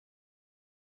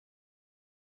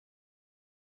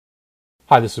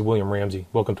Hi, this is William Ramsey.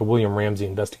 Welcome to William Ramsey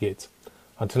Investigates.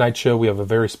 On tonight's show, we have a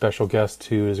very special guest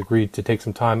who has agreed to take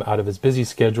some time out of his busy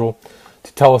schedule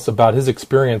to tell us about his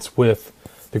experience with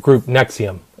the group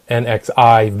NXIVM,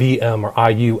 NXIVM or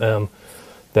IUM,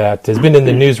 that has been in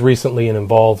the news recently and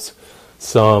involves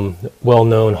some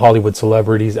well-known Hollywood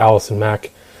celebrities, Allison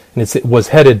Mack, and it was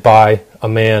headed by a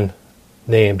man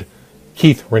named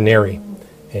Keith Raniere,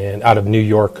 and out of New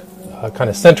York,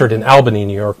 kind of centered in Albany,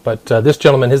 New York. But this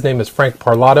gentleman, his name is Frank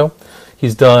Parlato.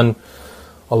 He's done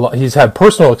a lot. He's had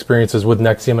personal experiences with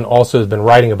NXIVM and also has been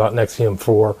writing about NXIVM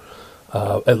for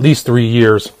at least 3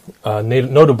 years,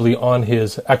 notably on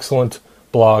his excellent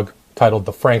blog titled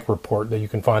The Frank Report that you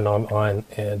can find online.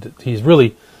 And he's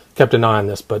really kept an eye on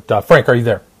this. But Frank, are you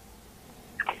there?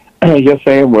 Yes,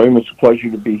 I am, William. It's a pleasure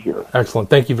to be here.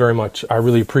 Excellent. Thank you very much. I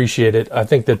really appreciate it. I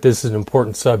think that this is an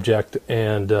important subject,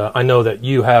 and I know that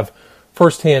you have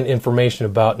firsthand information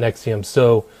about NXIVM.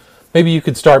 So maybe you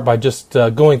could start by just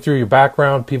going through your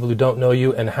background, people who don't know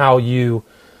you, and how you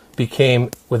became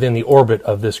within the orbit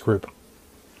of this group.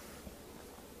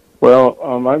 Well,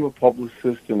 I'm a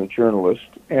publicist and a journalist,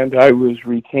 and I was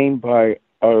retained by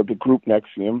the group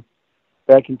NXIVM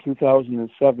back in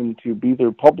 2007 to be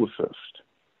their publicist.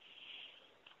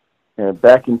 And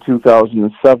back in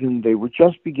 2007, they were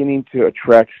just beginning to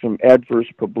attract some adverse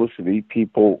publicity.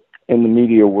 People in the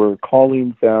media were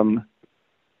calling them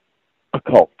a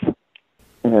cult,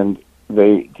 and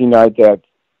they denied that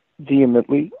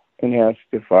vehemently and asked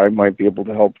if I might be able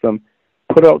to help them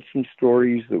put out some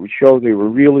stories that would show they were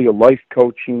really a life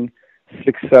coaching,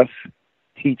 success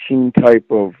teaching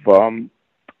type of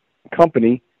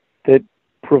company that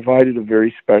provided a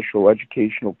very special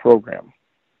educational program.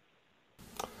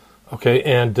 Okay,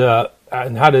 and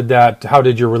how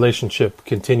did your relationship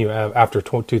continue after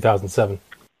 2007?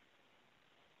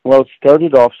 Well, it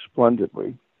started off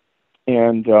splendidly,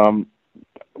 and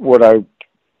what I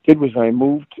did was I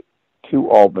moved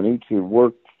to Albany to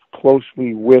work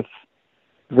closely with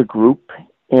the group,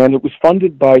 and it was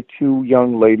funded by two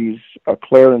young ladies,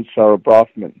 Claire and Sarah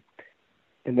Brofman,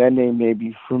 and that name may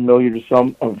be familiar to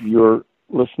some of your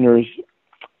listeners,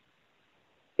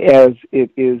 as it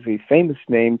is a famous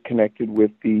name connected with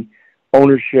the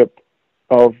ownership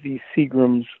of the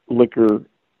Seagram's Liquor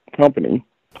Company.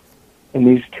 And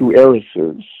these two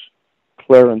heiresses,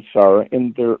 Claire and Sarah,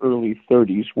 in their early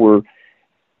 30s, were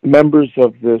members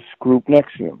of this group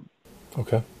NXIVM.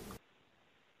 Okay.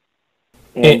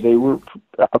 And they were,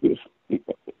 obviously,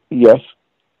 yes?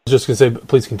 I was just going to say,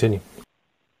 please continue.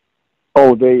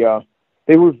 Oh,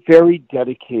 they were very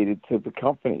dedicated to the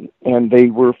company, and they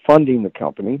were funding the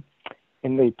company,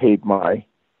 and they paid my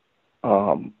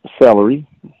salary,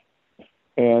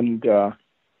 and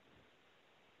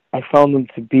I found them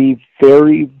to be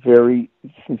very, very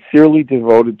sincerely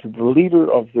devoted to the leader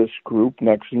of this group,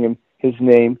 NXIVM. His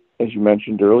name, as you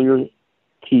mentioned earlier,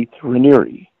 Keith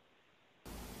Raniere.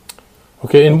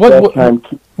 Okay, and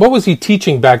what was he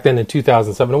teaching back then in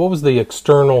 2007? What was the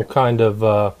external kind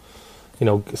of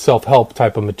self-help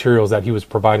type of materials that he was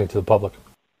providing to the public?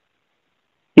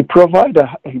 He provided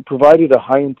a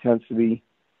high-intensity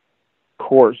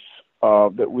course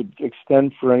that would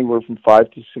extend for anywhere from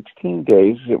 5 to 16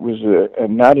 days. It was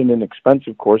not an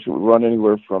inexpensive course. It would run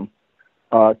anywhere from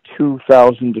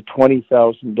 $2,000 to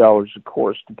 $20,000 a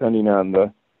course, depending on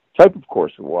the type of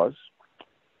course it was.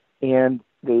 And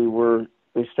they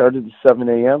started at 7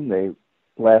 a.m. They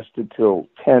lasted till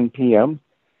 10 p.m.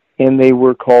 and they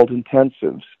were called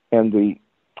intensives. And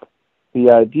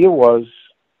the idea was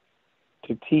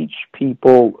to teach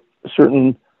people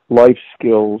certain life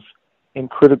skills and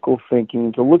critical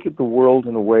thinking, to look at the world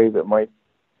in a way that might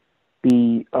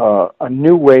be a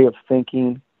new way of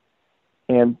thinking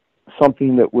and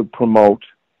something that would promote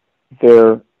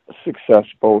their success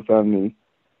both on the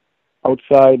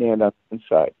outside and on the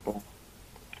inside, both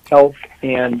health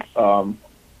and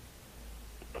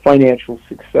financial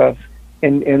success.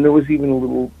 And there was even a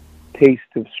little taste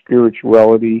of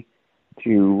spirituality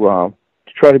to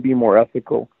try to be more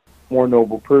ethical, more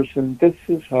noble person. This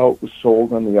is how it was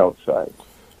sold on the outside.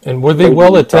 And were they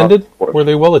well attended? Were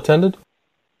they well attended?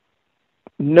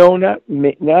 No, not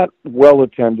well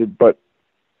attended, but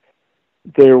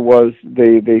there was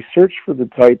they searched for the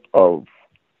type of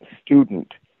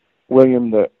student,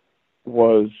 William, that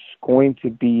was going to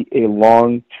be a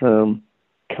long-term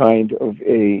kind of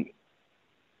a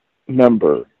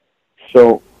member.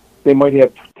 So they might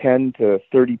have 10 to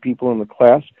 30 people in the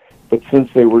class, but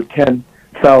since they were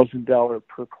 $10,000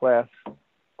 per class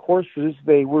courses,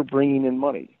 they were bringing in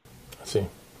money. I see.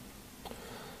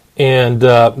 And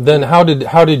then how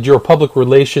did your public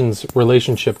relations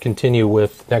relationship continue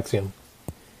with NXIVM?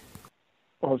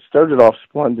 Well, it started off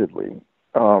splendidly.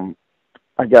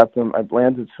 I got them. I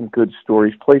landed some good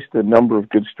stories, placed a number of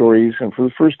good stories, and for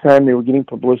the first time, they were getting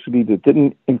publicity that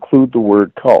didn't include the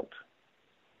word cult.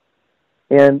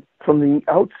 And from the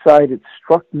outside, it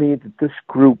struck me that this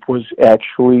group was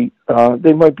actually,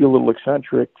 they might be a little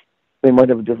eccentric, they might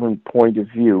have a different point of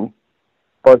view,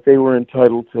 but they were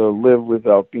entitled to live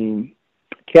without being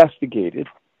castigated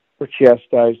or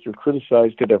chastised or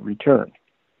criticized at every turn.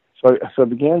 So I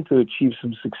began to achieve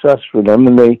some success for them,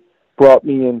 and they brought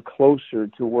me in closer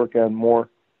to work on more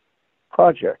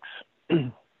projects.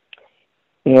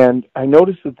 And I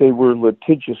noticed that they were a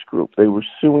litigious group. They were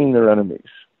suing their enemies.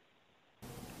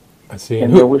 I see.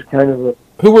 And there was kind of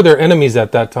who were their enemies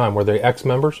at that time? Were they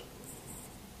ex-members?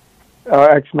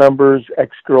 Ex-members,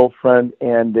 ex-girlfriend,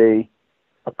 and a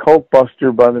cult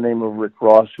buster by the name of Rick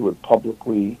Ross, who had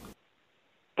publicly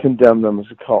condemned them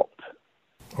as a cult.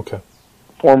 Okay.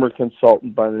 Former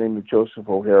consultant by the name of Joseph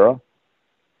O'Hara.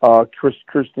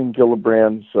 Kirsten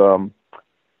Gillibrand's,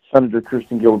 Senator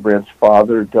Kirsten Gillibrand's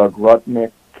father, Doug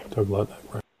Lutnick.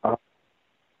 Right.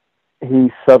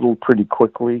 He settled pretty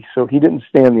quickly, so he didn't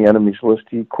stay on the enemies list.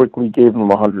 He quickly gave them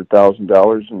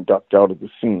 $100,000 and ducked out of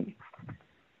the scene.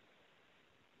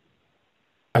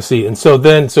 I see. And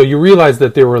so you realized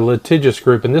that they were a litigious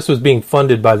group, and this was being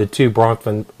funded by the two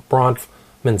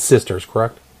Bronfman sisters,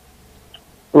 correct?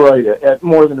 Right, at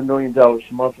more than $1 million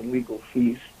a month in legal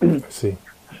fees. I see.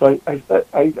 So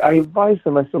I advised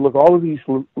them, I said, look, all of these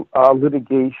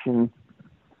litigation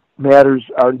matters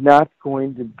are not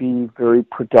going to be very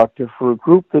productive for a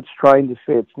group that's trying to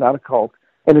say it's not a cult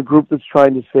and a group that's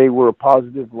trying to say we're a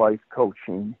positive life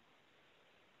coaching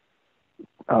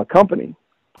company.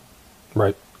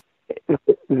 Right.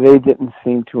 They didn't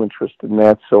seem too interested in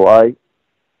that, so I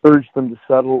urged them to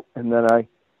settle, and then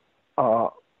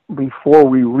before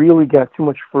we really got too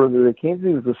much further, they came to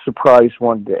me with a surprise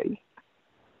one day.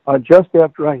 Just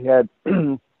after I had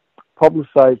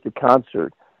publicized a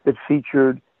concert that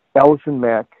featured Allison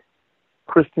Mack,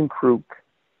 Kristen Kruk,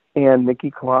 and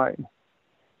Nikki Klein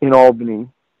in Albany,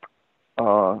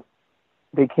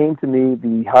 they came to me,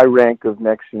 the high rank of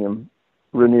NXIVM,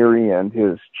 Raniere and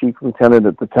his chief lieutenant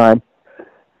at the time,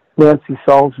 Nancy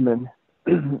Salzman.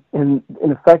 And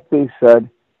in effect, they said,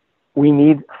 we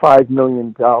need $5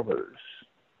 million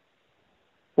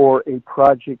for a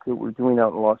project that we're doing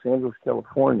out in Los Angeles,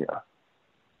 California.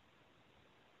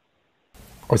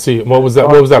 I see. What was that?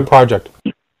 What was that project?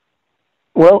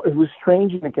 Well, it was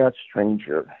strange, and it got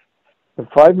stranger. The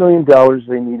 $5 million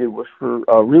they needed was for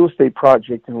a real estate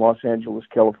project in Los Angeles,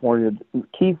 California.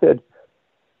 Keith had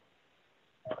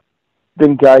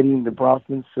been guiding the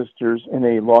Bronfman sisters in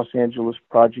a Los Angeles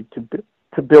project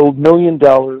to build $1 million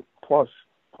plus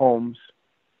homes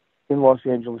in Los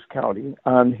Angeles County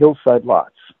on hillside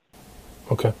lots.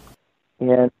 Okay.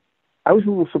 And I was a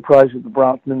little surprised that the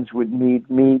Bronfmans would need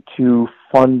me to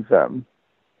fund them.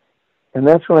 And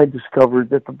that's when I discovered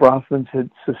that the Bronfmans had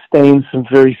sustained some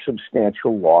very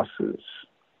substantial losses.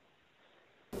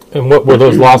 And what were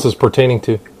those losses pertaining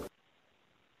to?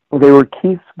 They were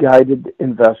Keith's guided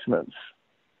investments.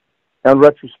 Now, in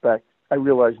retrospect, I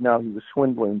realize now he was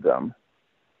swindling them.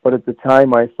 But at the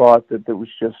time, I thought that there was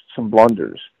just some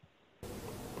blunders.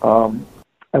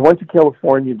 I went to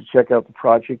California to check out the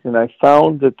project, and I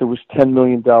found that there was $10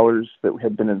 million that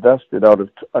had been invested out of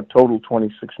a total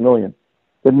 $26 million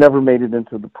that never made it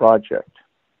into the project.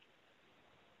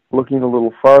 Looking a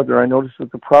little farther, I noticed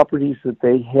that the properties that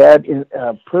they had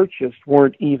purchased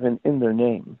weren't even in their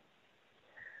name.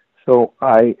 So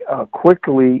I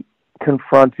quickly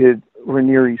confronted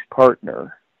Raniere's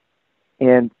partner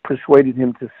and persuaded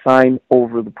him to sign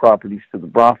over the properties to the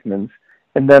Bronfmans.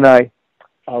 And then I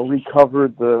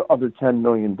recovered the other $10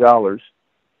 million.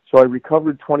 So I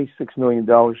recovered $26 million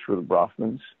for the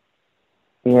Bronfmans.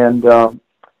 And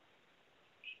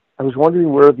I was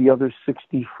wondering where the other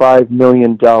 $65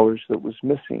 million that was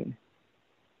missing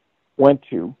went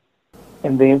to.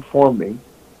 And they informed me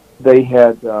they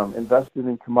had invested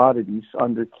in commodities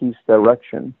under Keith's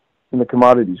direction in the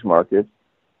commodities market,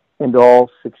 and all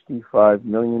 $65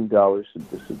 million had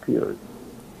disappeared.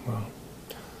 Wow.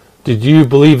 Did you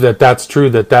believe that that's true,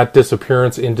 that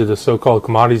disappearance into the so-called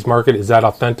commodities market, is that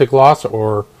authentic loss,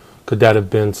 or could that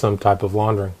have been some type of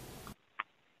laundering?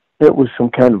 It was some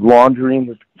kind of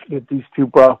laundering that these two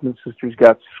Bronfman sisters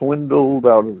got swindled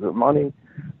out of their money.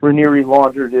 Raniere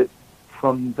laundered it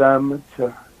from them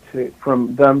to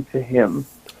him.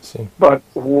 I see. But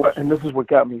and this is what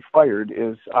got me fired,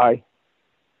 is I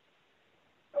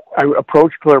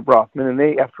approached Claire Bronfman, and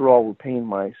they, after all, were paying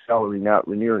my salary, not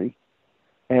Raniere.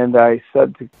 And I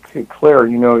said to Claire,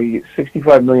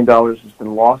 $65 million has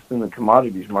been lost in the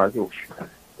commodities market.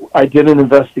 I did an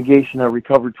investigation. I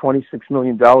recovered $26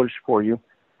 million for you.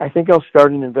 I think I'll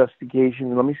start an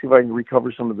investigation. Let me see if I can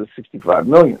recover some of the $65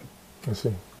 million. I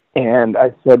see. And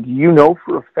I said, do you know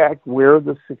for a fact where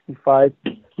the $65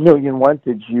 million went?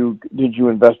 Did you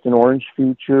invest in orange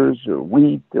futures or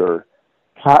wheat or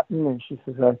cotton? And she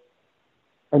says,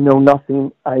 I know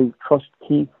nothing. I trust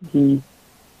Keith. He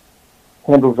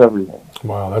handles everything.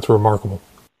 Wow, that's remarkable.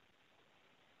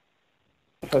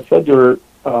 I said to her,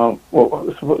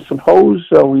 well, suppose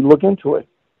we look into it.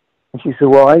 And she said,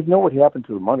 well, I know what happened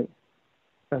to the money.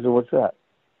 I said, what's that?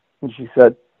 And she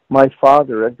said, my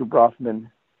father, Edgar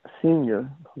Brofman Sr.,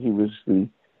 he was the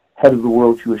head of the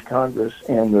World Jewish Congress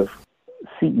and the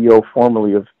CEO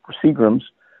formerly of Seagram's,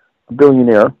 a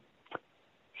billionaire.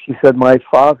 She said, my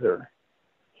father,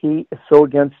 he is so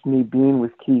against me being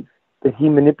with Keith that he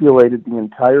manipulated the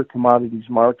entire commodities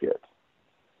market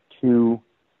to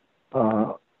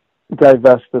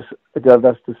divest us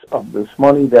of this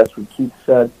money. That's what Keith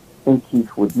said, and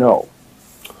Keith would know.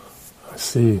 I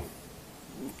see.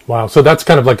 Wow. So that's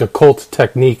kind of like a cult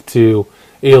technique to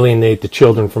alienate the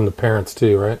children from the parents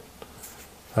too, right?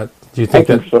 Do you think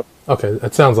I think so. Okay,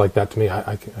 that sounds like that to me.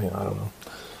 I don't know.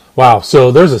 Wow.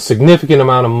 So there's a significant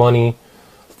amount of money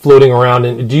floating around.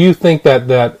 And do you think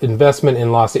that investment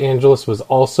in Los Angeles was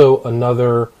also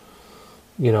another,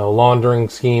 laundering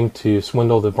scheme to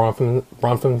swindle the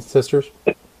Bronfman sisters?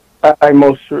 I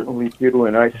most certainly do,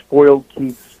 and I spoiled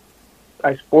Keith's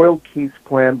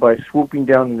plan by swooping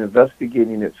down and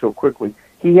investigating it so quickly.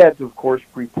 He had to, of course,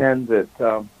 pretend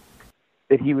that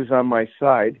he was on my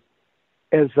side.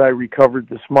 As I recovered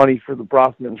this money for the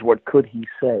Bronfmans, what could he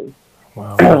say?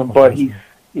 Wow. But he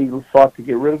sought to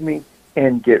get rid of me,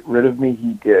 and get rid of me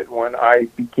he did. When I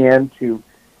began to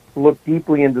look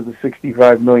deeply into the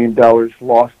 $65 million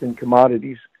lost in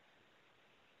commodities,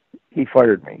 he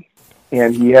fired me.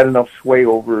 And he had enough sway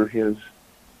over his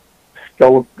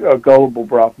gullible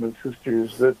Brofman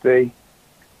sisters that they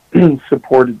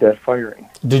supported that firing.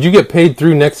 Did you get paid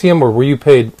through NXIVM, or were you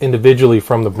paid individually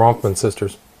from the Bronfman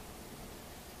sisters?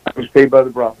 I was paid by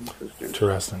the Brofman sisters.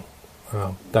 Interesting.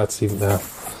 Wow, that's even that.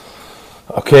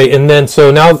 Okay, and then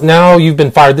so now you've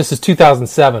been fired. This is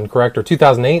 2007, correct, or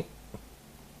 2008?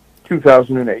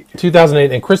 2008.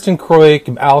 2008, and Kristen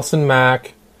Kroik, Allison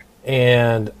Mack,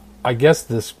 and I guess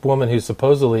this woman who's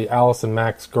supposedly Allison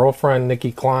Mack's girlfriend,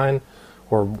 Nikki Klein,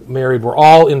 were married, were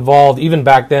all involved even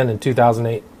back then in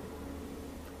 2008.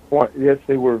 Well, yes,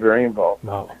 they were very involved.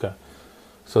 Oh, okay.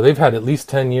 So they've had at least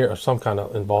 10 years of some kind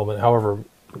of involvement. However,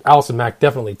 Allison Mack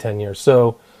definitely 10 years.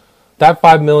 So that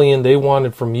 $5 million they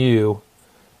wanted from you,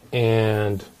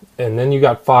 and then you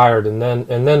got fired, and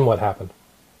then what happened?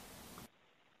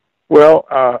 Well,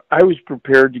 I was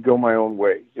prepared to go my own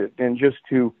way, and just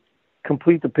to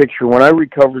complete the picture, when I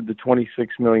recovered the $26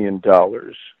 million,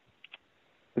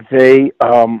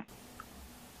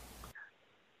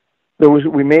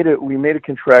 we made a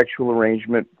contractual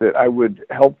arrangement that I would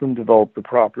help them develop the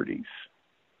properties.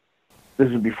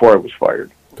 This is before I was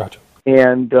fired. Gotcha.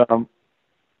 And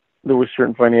there were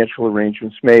certain financial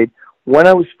arrangements made. When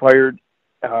I was fired,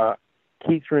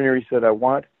 Keith Raniere said, I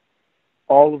want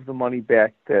all of the money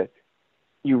back that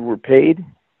you were paid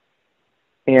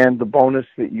and the bonus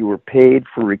that you were paid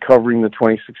for recovering the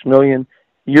 $26 million.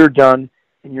 You're done,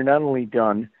 and you're not only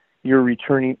done, you're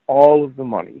returning all of the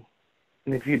money.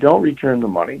 And if you don't return the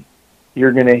money,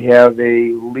 you're going to have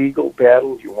a legal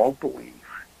battle you won't believe.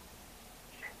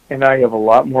 And I have a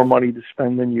lot more money to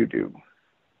spend than you do.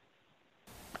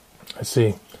 I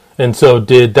see. And so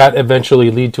did that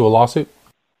eventually lead to a lawsuit?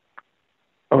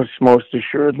 Oh, most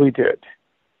assuredly did.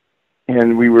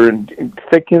 And we were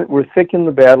thick in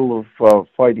the battle of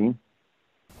fighting.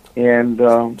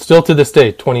 And still to this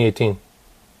day, 2018.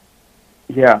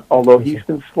 Yeah, although he's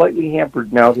been slightly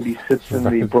hampered now that he sits in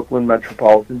the Brooklyn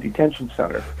Metropolitan Detention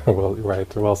Center. Well,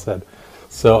 right, well said.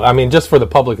 So, I mean, just for the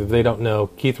public, if they don't know,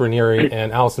 Keith Raniere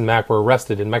and Allison Mack were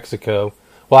arrested in Mexico.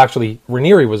 Well, actually,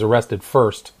 Raniere was arrested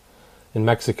first in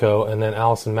Mexico, and then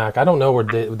Allison Mack, I don't know where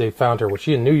they found her. Was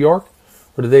she in New York,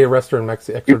 or did they arrest her in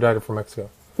Mexico, extradite her from Mexico?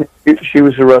 She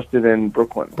was arrested in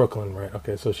Brooklyn. Brooklyn, right.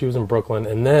 Okay, so she was in Brooklyn,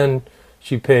 and then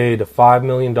she paid a $5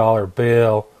 million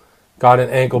bail, got an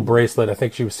ankle bracelet. I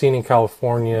think she was seen in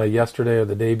California yesterday or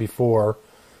the day before,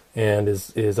 and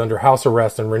is under house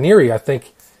arrest. And Raniere, I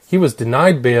think he was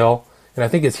denied bail, and I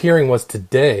think his hearing was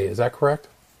today. Is that correct?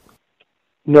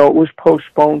 No, it was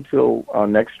postponed till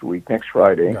next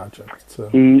Friday. Gotcha. So.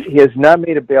 He has not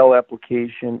made a bail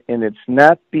application, and it's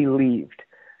not believed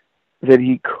that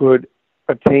he could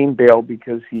obtain bail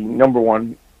because number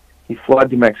one, he fled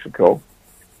to Mexico,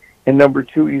 and number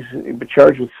two, he's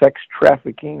charged with sex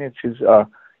trafficking. It's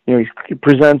he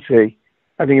presents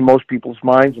I think in most people's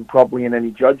minds, and probably in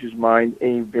any judge's mind,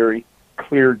 a very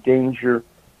clear danger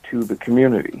to the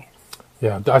community.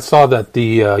 Yeah, I saw that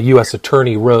the U.S.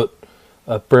 attorney wrote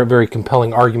a very, very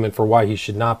compelling argument for why he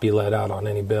should not be let out on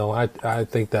any bail. I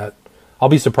think that I'll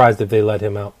be surprised if they let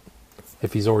him out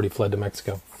if he's already fled to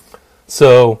Mexico.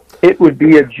 So it would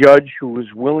be a judge who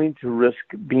was willing to risk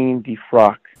being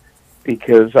defrocked,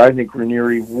 because I think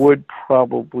Raniere would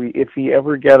probably, if he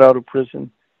ever got out of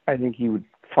prison, I think he would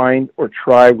find or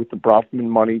try with the Brofman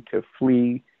money to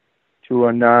flee to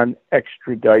a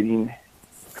non-extraditing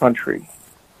country.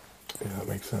 Yeah, that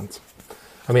makes sense.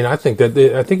 I mean, I think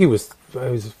he was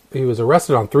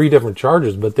arrested on 3 different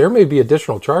charges, but there may be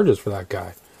additional charges for that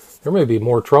guy. There may be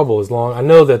more trouble I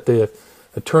know that the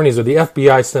attorneys or the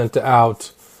FBI sent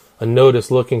out a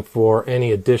notice looking for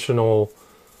any additional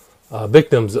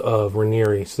victims of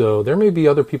Raniere. So there may be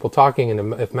other people talking,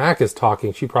 and if Mac is talking,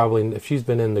 if she's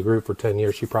been in the group for 10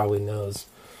 years, she probably knows,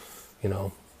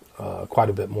 quite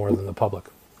a bit more than the public.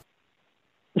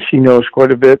 She knows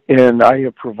quite a bit, and I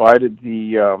have provided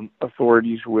the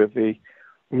authorities with a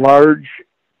large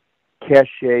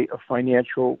cache of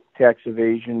financial tax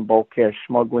evasion, bulk cash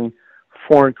smuggling,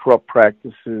 foreign corrupt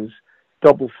practices,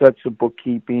 double sets of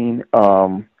bookkeeping,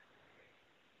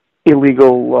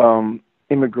 illegal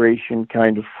immigration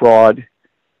kind of fraud.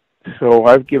 So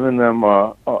I've given them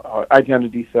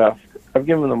identity theft. I've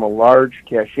given them a large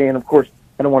cache, and of course,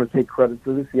 I don't want to take credit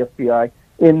for this. The FBI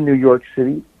in New York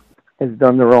City has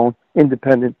done their own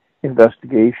independent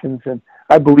investigations, and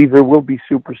I believe there will be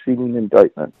superseding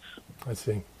indictments. I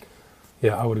see.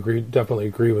 Yeah, I would definitely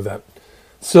agree with that.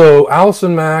 So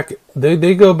Allison Mack,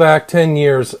 they go back 10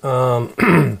 years.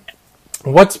 What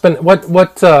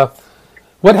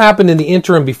happened in the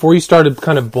interim before you started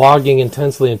kind of blogging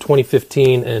intensely in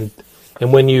 2015 and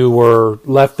when you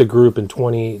left the group in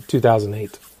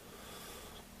 2008?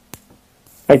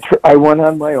 I went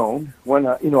on my own. I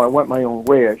went my own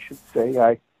way, I should say.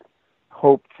 I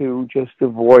hoped to just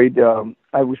avoid.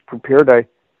 I was prepared. I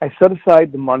set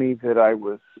aside the money that I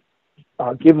was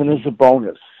given as a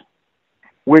bonus,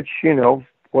 which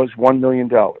was $1 million.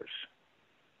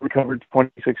 Recovered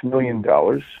 $26 million,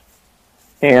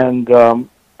 and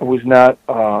it was not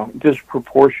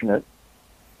disproportionate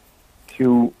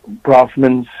to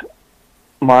Brofman's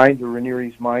mind or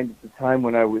Raniere's mind at the time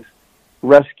when I was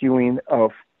rescuing a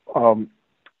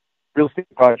real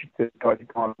estate project that got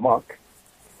gone amok.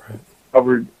 Right.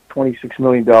 Covered $26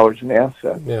 million in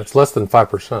assets. Yeah, it's less than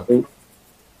 5%.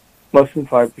 Less than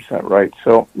 5%, right.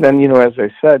 So then, as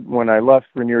I said, when I left,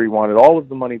 Raniere wanted all of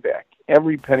the money back,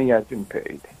 every penny I'd been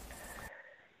paid.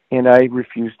 And I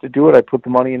refused to do it. I put the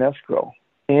money in escrow.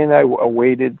 And I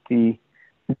awaited the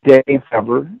day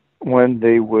ever when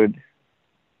they would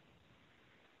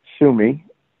sue me,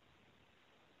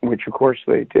 which of course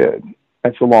they did.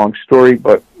 That's a long story,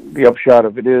 but the upshot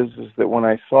of it is that when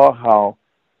I saw how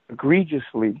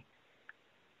egregiously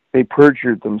they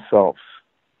perjured themselves,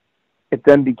 it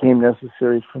then became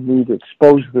necessary for me to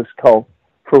expose this cult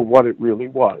for what it really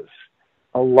was,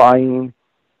 a lying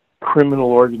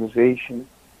criminal organization.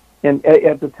 And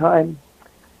at the time,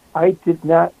 I did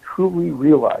not truly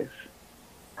realize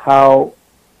how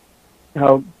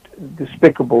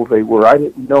despicable they were. I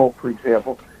didn't know, for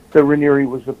example, that Raniere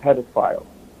was a pedophile.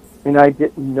 And I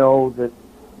didn't know that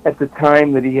at the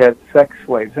time that he had sex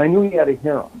slaves. I knew he had a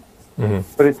harem,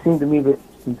 but it seemed to me that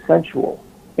it's consensual.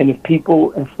 And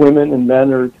if women and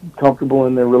men are comfortable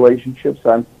in their relationships,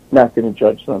 I'm not going to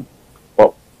judge them.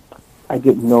 Well, I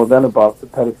didn't know then about the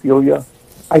pedophilia.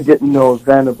 I didn't know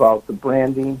then about the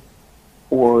branding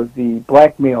or the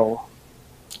blackmail.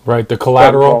 Right, the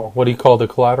collateral. What do you call the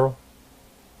collateral?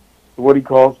 What he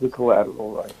calls the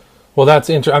collateral, right. Well, that's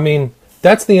I mean,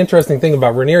 that's the interesting thing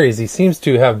about Raniere is he seems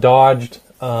to have dodged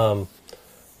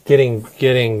getting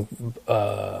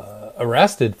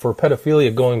arrested for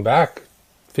pedophilia going back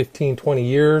 15, 20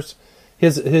 years.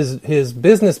 His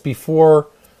business before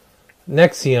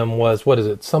NXIVM was, what is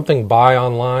it, something buy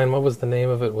online? What was the name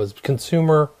of it? Was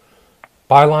Consumer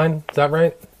Byline? Is that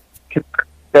right?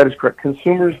 That is correct.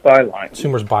 Consumers Byline.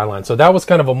 Consumers Byline. So that was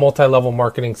kind of a multi-level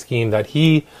marketing scheme that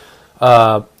he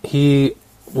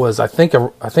was, I think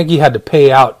he had to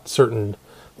pay out certain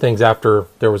things after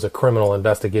there was a criminal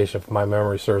investigation, if my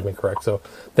memory serves me correct. So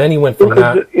then he went from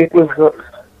that.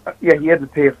 He had to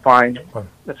pay a fine.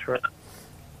 That's right.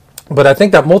 But I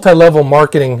think that multi-level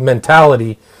marketing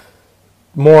mentality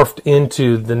morphed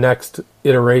into the next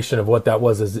iteration of what that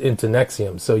was, is into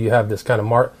NXIVM. So you have this kind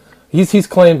of he's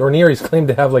claimed, Raniere's claimed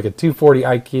to have like a 240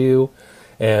 IQ,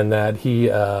 and that he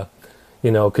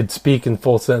could speak in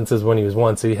full sentences when he was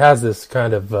one. So he has this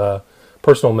kind of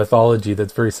personal mythology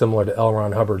that's very similar to L.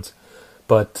 Ron Hubbard's.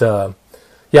 But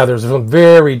yeah, there's some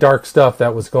very dark stuff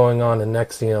that was going on in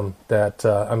NXIVM that,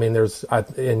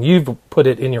 and you've put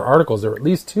it in your articles, there were at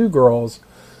least 2 girls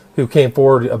who came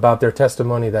forward about their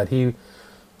testimony that he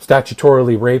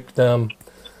statutorily raped them.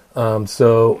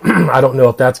 So I don't know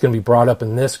if that's going to be brought up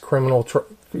in this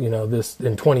this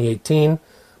in 2018,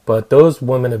 but those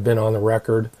women have been on the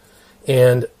record.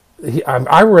 And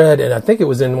I read, and I think it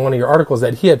was in one of your articles,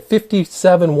 that he had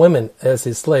 57 women as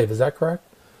his slave. Is that correct?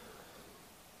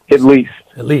 At least.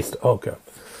 At least, okay.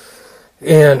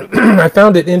 And I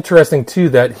found it interesting, too,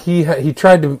 that he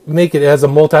tried to make it as a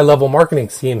multi-level marketing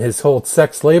scheme, his whole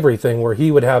sex slavery thing, where he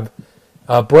would have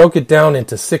broke it down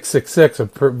into 666, a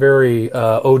very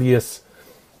odious,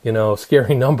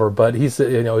 scary number. But he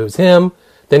said, it was him.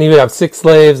 Then he would have 6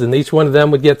 slaves, and each one of them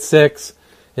would get 6.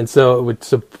 And so it would,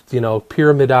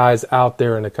 pyramidize out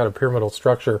there in a kind of pyramidal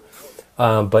structure.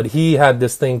 But he had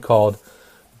this thing called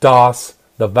DOS,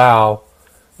 the vow,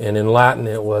 and in Latin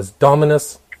it was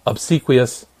Dominus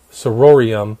Obsequious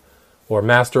Sororium, or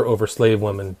master over slave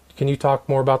women. Can you talk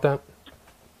more about that?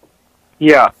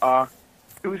 Yeah,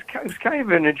 it was kind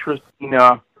of an interesting.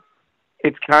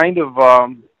 It's kind of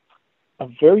a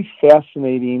very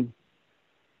fascinating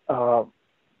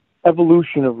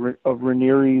evolution of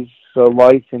Raniere's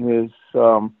life and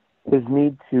his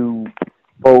need to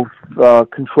both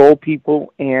control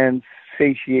people and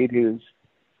satiate his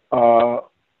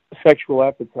sexual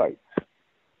appetites.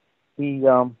 He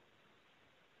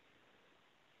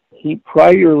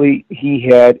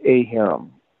had a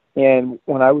harem, and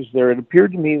when I was there, it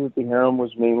appeared to me that the harem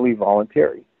was mainly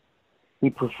voluntary.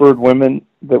 He preferred women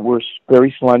that were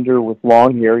very slender with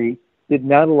long hair. He did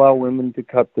not allow women to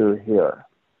cut their hair.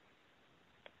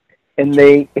 And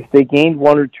if they gained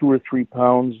 1 or 2 or 3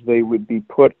 pounds, they would be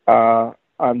put on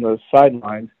the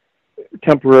sidelines,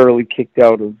 temporarily kicked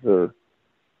out of the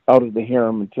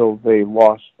harem until they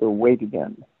lost their weight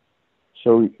again.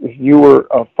 So if you were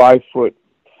a 5'5"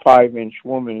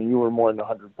 woman and you were more than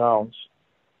 100 pounds,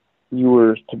 you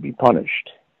were to be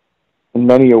punished. And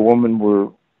many a woman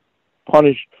were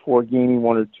punished for gaining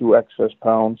 1 or 2 excess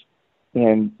pounds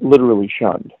and literally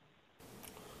shunned.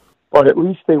 But at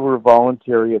least they were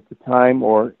voluntary at the time,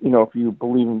 or, if you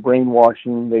believe in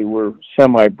brainwashing, they were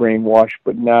semi-brainwashed,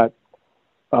 but not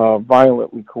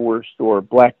violently coerced or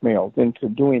blackmailed into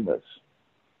doing this.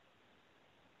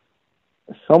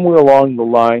 Somewhere along the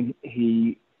line,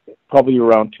 probably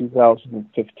around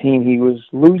 2015, he was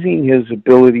losing his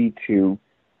ability to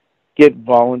get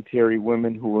voluntary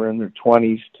women who were in their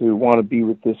 20s to want to be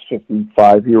with this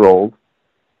 55-year-old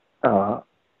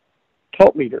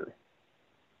cult leader.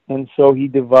 And so he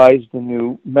devised a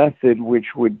new method which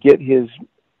would get his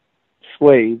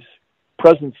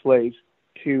present slaves,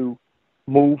 to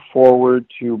move forward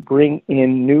to bring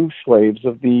in new slaves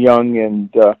of the young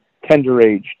and tender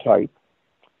age type,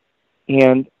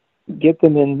 and get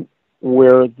them in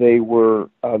where there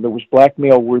was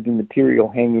blackmail-worthy material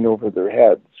hanging over their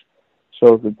heads,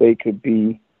 so that they could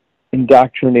be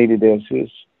indoctrinated as his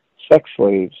sex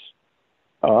slaves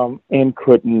and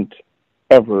couldn't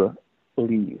ever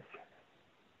leave.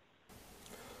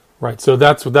 Right, so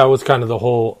that was kind of the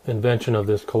whole invention of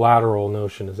this collateral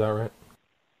notion, is that right?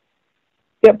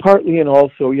 Yeah, partly, and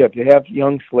also, to have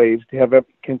young slaves,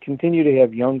 can continue to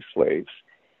have young slaves,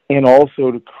 and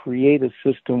also to create a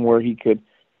system where he could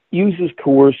use his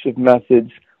coercive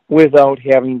methods without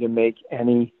having to make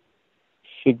any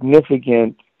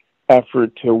significant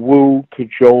effort to woo,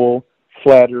 cajole,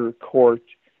 flatter, court.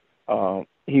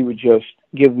 He would just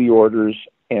give the orders,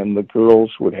 and the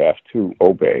girls would have to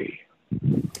obey.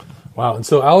 Wow, and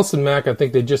so Allison Mack, I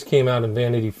think they just came out in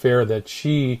Vanity Fair that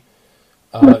she,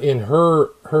 in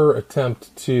her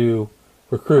attempt to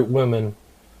recruit women,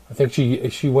 I think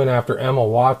she went after Emma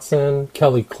Watson,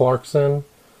 Kelly Clarkson,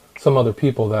 some other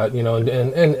people that,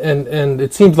 and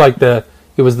it seems like it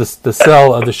was the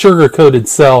cell, the sugar-coated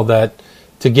cell that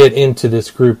to get into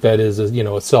this group that is,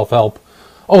 a self-help.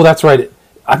 Oh, that's right.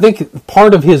 I think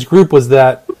part of his group was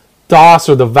that DOS,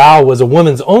 or the vow, was a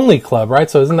women's only club, right?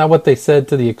 So isn't that what they said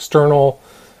to the external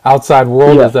outside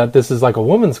world, is that this is like a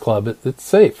women's club? It's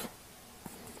safe.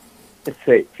 It's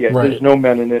safe, yeah. Right. There's no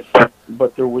men in it,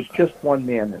 but there was just one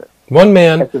man in it. One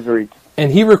man, at the very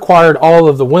and he required all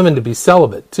of the women to be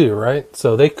celibate too, right?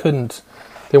 So they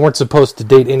weren't supposed to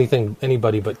date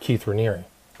anybody but Keith Raniere,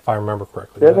 if I remember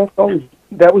correctly. Yeah,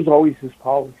 that was always his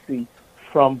policy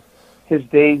from his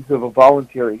days of a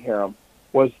voluntary harem.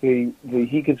 Was he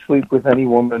could sleep with any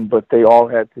woman, but they all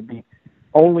had to be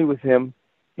only with him,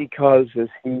 because as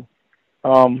he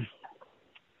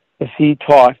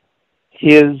taught,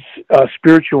 his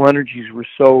spiritual energies were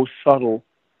so subtle,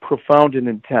 profound, and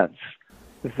intense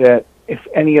that if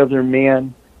any other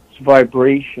man's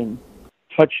vibration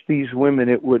touched these women,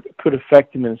 it could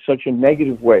affect him in such a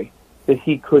negative way that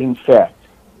he could, in fact,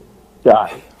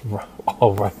 die.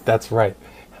 Oh, right, that's right.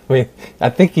 I mean, I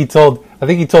think he told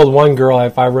one girl,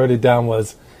 if I wrote it down,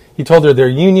 he told her their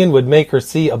union would make her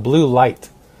see a blue light.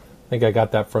 I think I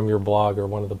got that from your blog or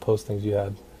one of the postings you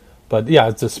had. But yeah,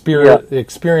 it's a spirit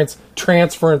experience.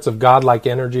 Transference of godlike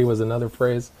energy was another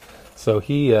phrase. So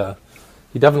he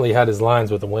definitely had his lines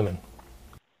with the women.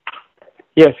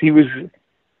 Yes, he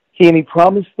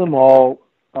promised them all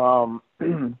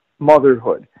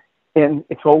motherhood, and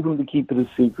it told them to keep it a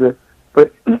secret.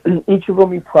 But each of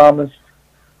them he promised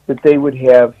that they would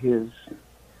have his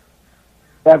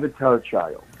avatar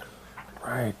child.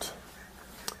 Right.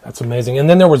 That's amazing. And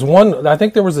then there was one, I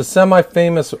think there was a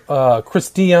semi-famous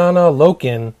Christiana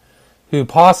Loken who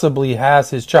possibly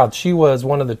has his child. She was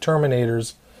one of the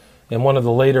Terminators in one of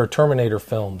the later Terminator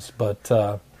films,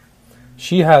 but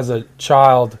she has a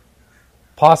child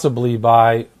possibly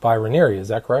by Raniere. Is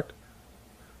that correct?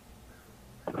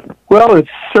 Well, it's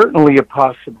certainly a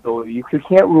possibility. You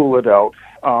can't rule it out.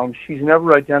 She's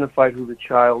never identified who the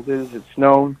child is. It's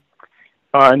known.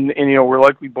 And we're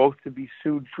likely both to be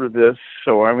sued for this,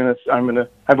 so I've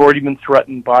already been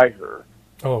threatened by her.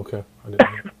 Oh, okay. I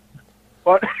didn't know.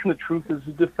 But the truth is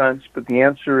a defense, but the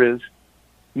answer is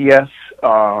yes,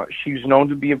 she's known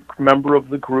to be a member of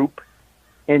the group,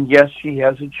 and yes, she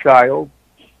has a child.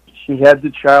 She had the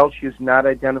child. She has not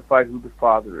identified who the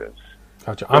father is.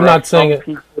 Gotcha. I'm not saying it.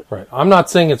 Right. I'm not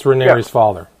saying it's Raniere's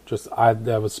father.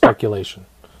 That was speculation,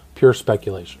 pure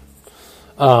speculation.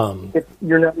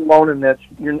 You're not alone in that.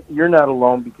 You're not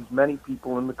alone, because many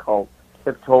people in the cult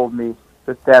have told me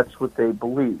that that's what they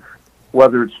believe.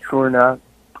 Whether it's true or not,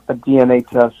 a DNA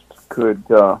test could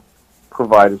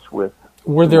provide us with.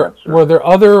 Were there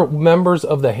other members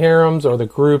of the harems or the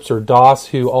groups or DOS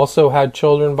who also had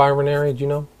children by Raniere? Do you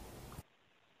know?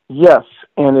 Yes,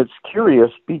 and it's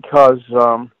curious because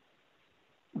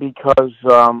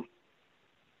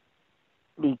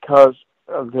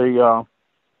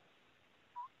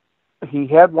he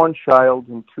had one child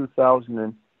in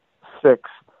 2006,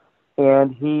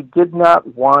 and he did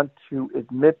not want to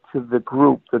admit to the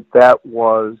group that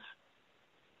was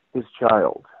his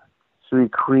child. So he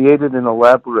created an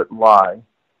elaborate lie,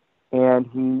 and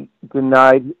he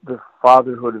denied the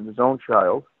fatherhood of his own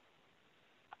child.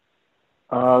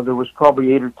 There was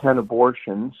probably 8 or 10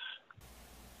 abortions,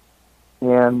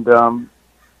 and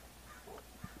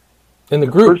in the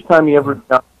group, first time he ever.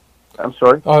 I'm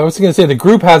sorry. Oh, I was going to say the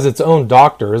group has its own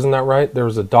doctor, isn't that right? There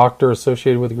was a doctor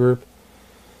associated with the group.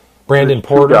 Brandon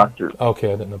Porter. 2 doctors. Okay,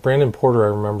 I didn't know. Brandon Porter, I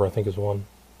remember. I think is one.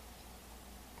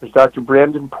 There's Dr.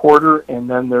 Brandon Porter, and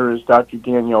then there is Dr.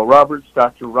 Danielle Roberts.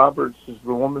 Dr. Roberts is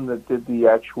the woman that did the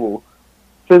actual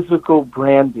physical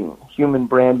branding, human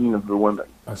branding of the women.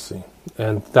 I see.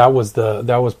 And that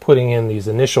was putting in these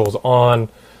initials on.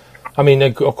 I mean,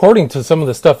 according to some of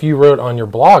the stuff you wrote on your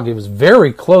blog, it was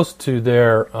very close to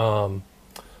their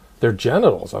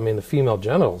genitals. I mean, the female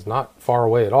genitals, not far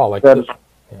away at all. Like,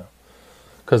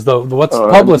 because what's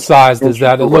publicized is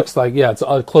that it looks like it's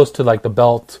close to like the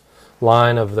belt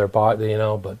line of their body,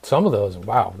 But some of those,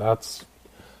 wow, that's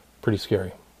pretty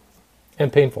scary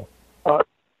and painful.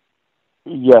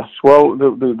 Yes, well,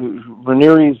 the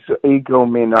Raniere's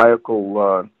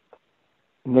egomaniacal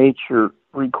nature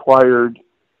required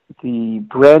the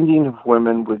branding of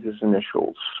women with his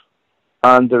initials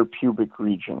on their pubic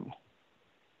region.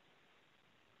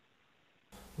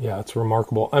 Yeah, it's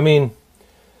remarkable. I mean,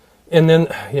 and then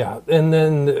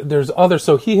there's other.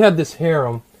 So he had this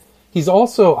harem. He's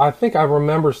also, I think I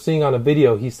remember seeing on a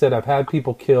video, he said, I've had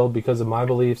people killed because of my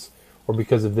beliefs or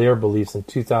because of their beliefs in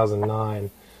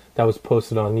 2009. That was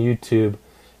posted on YouTube.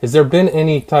 Has there been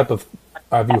any type of,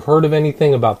 have you heard of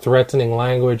anything about threatening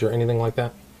language or anything like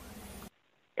that?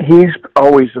 He's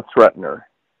always a threatener.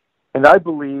 And I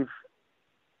believe,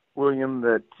 William,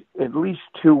 that at least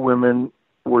 2 women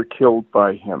were killed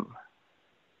by him.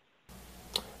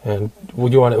 And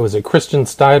was it Kristen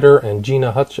Snyder and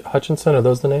Gina Hutchinson? Are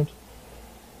those the names?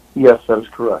 Yes, that is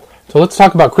correct. So let's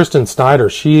talk about Kristen Snyder.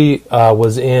 She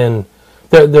was in...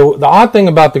 The odd thing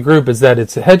about the group is that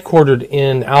it's headquartered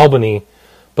in Albany,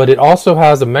 but it also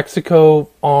has a Mexico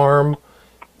arm.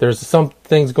 There's some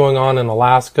things going on in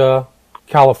Alaska,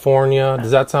 California.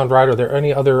 Does that sound right? Are there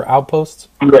any other outposts?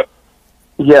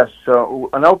 Yes.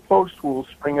 An outpost will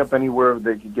spring up anywhere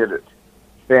they could get it.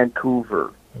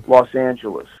 Vancouver, Los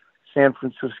Angeles, San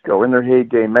Francisco, in their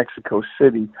heyday, Mexico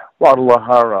City,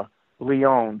 Guadalajara,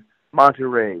 Leon,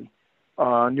 Monterrey,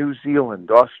 New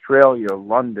Zealand, Australia,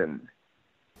 London.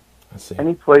 I see.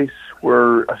 Any place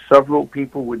where several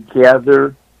people would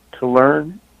gather to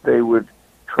learn, they would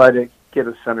try to get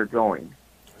a center going.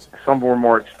 Some were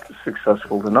more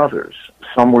successful than others.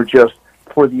 Some were just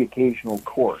for the occasional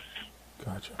course.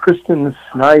 Gotcha. Kristen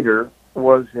Snyder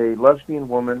was a lesbian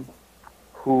woman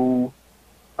who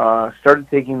started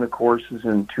taking the courses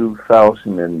in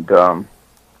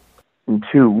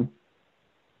 2002,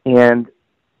 and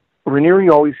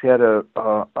Raniere always had a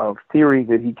theory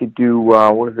that he could do,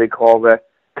 what do they call that,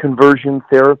 conversion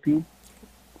therapy.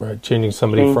 Right, changing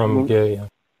somebody from gay. Yeah.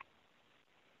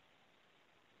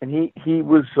 And he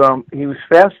was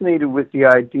fascinated with the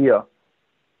idea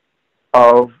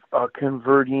of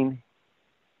converting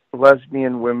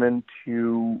lesbian women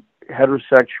to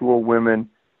heterosexual women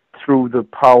through the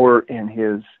power in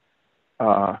his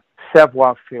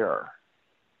savoir-faire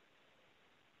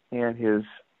and his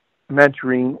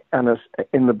mentoring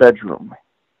in the bedroom.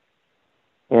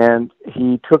 And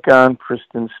he took on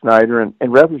Kristen Snyder and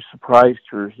rather surprised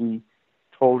her. He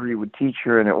told her he would teach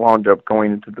her, and it wound up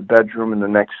going into the bedroom, and the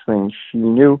next thing she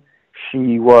knew,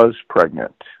 she was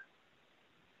pregnant.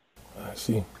 I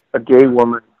see. A gay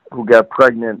woman who got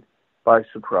pregnant by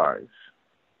surprise.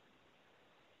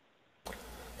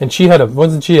 And she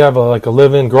wasn't she have a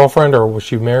live-in girlfriend, or was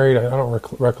she married? I don't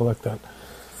recollect that.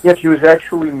 Yeah, she was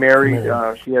actually married.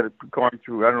 She had gone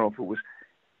through, I don't know if it was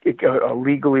a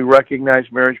legally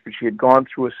recognized marriage, but she had gone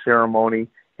through a ceremony,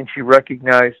 and she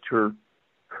recognized her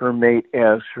mate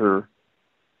as her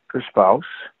spouse,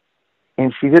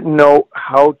 and she didn't know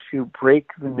how to break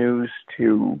the news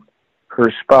to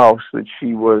her spouse that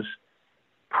she was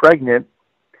pregnant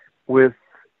with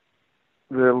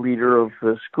the leader of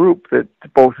this group that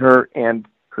both her and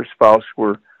her spouse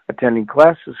were attending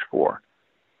classes for.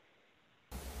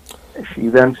 She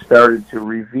then started to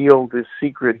reveal this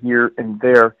secret here and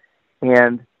there,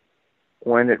 and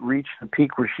when it reached the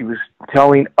peak where she was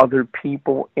telling other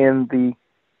people in the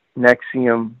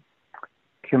NXIVM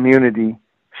community,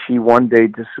 she one day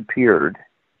disappeared,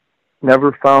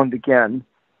 never found again,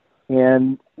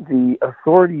 and the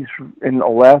authorities in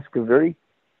Alaska very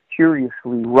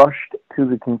curiously rushed to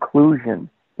the conclusion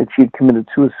that she had committed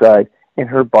suicide and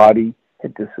her body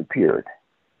had disappeared.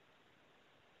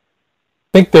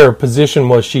 I think their position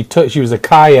was she was a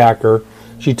kayaker.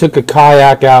 She took a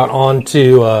kayak out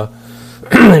onto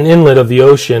an inlet of the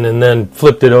ocean and then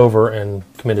flipped it over and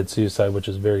committed suicide, which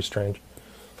is very strange.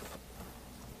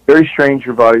 Very strange.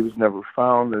 Her body was never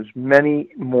found. There's many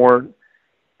more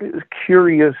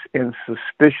curious and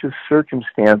suspicious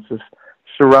circumstances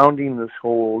surrounding this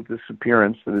whole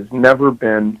disappearance that has never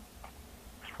been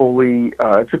fully...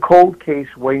 it's a cold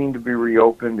case waiting to be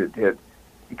reopened. It had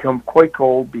become quite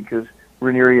cold because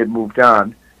Raniere had moved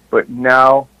on, but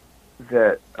now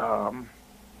that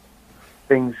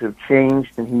things have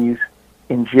changed and he's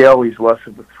in jail, he's less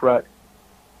of a threat.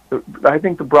 I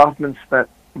think the Brofmans spent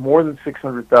more than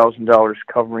 $600,000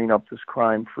 covering up this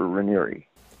crime for Raniere.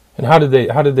 And how did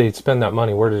they spend that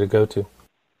money? Where did it go to?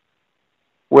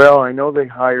 Well, I know they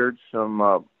hired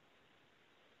some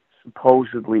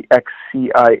supposedly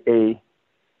ex-CIA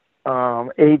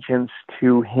agents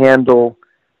to handle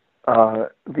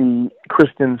the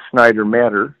Kristen Snyder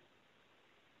matter,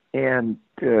 and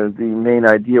the main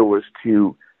idea was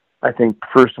to, I think,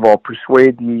 first of all,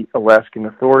 persuade the Alaskan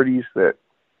authorities that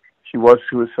she was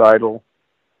suicidal.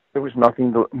 There was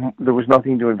nothing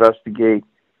to investigate,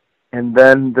 and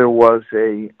then there was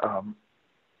a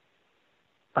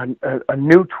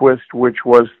new twist, which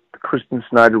was Kristen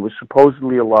Snyder was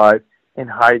supposedly alive and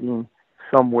hiding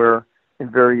somewhere in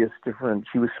various different.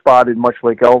 She was spotted, much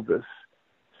like Elvis,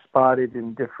 spotted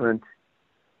in different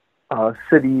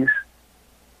cities,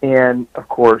 and of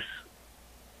course,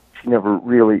 she never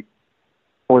really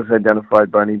was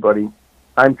identified by anybody.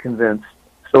 I'm convinced,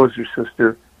 so is her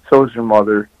sister, so is her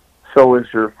mother, so is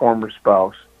her former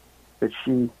spouse, that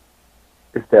she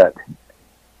is dead.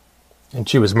 And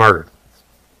she was murdered.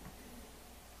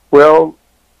 Well,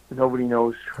 nobody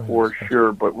knows for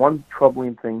sure, but one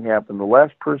troubling thing happened. The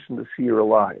last person to see her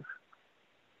alive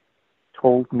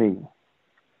told me,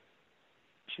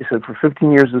 she said, for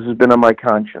 15 years this has been on my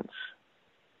conscience,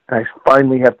 and I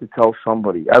finally have to tell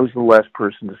somebody. I was the last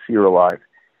person to see her alive,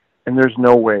 and there's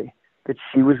no way that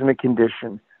she was in a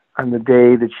condition on the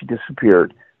day that she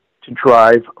disappeared to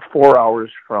drive 4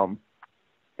 hours from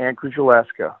Anchorage,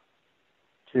 Alaska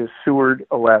to Seward,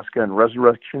 Alaska and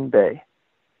Resurrection Bay,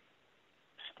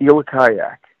 steal a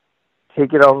kayak,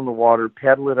 take it out on the water,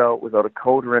 paddle it out without a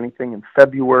coat or anything in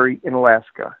February in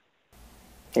Alaska,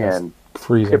 and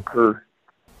tip her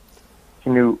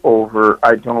canoe over.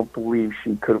 I don't believe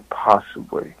she could have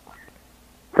possibly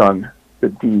done the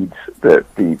deeds that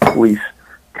the police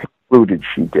concluded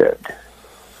she did.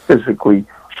 Physically,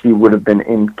 she would have been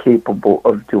incapable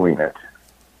of doing it.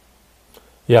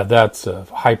 Yeah, that's a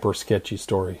hyper sketchy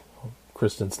story,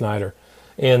 Kristen Snyder.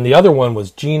 And the other one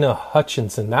was Gina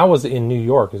Hutchinson. That was in New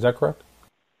York. Is that correct?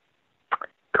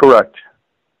 Correct.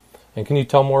 And can you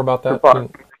tell more about that?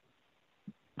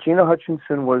 Gina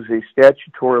Hutchinson was a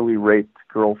statutorily raped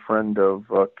girlfriend of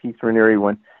Keith Raniere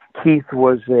when Keith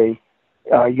was a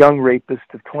young rapist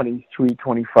of 23,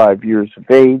 25 years of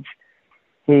age.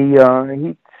 He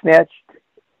snatched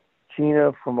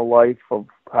Gina from a life of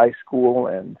high school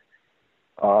and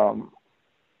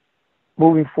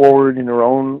moving forward in her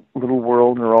own little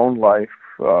world, in her own life.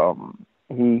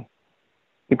 He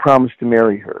promised to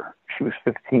marry her. She was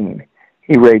 15.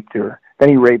 He raped her. Then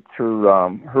he raped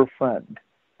her friend,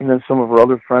 and then some of her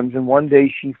other friends. And one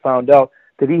day she found out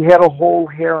that he had a whole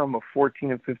harem of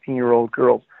 14 and 15-year-old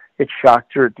girls. It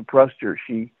shocked her. It depressed her.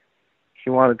 She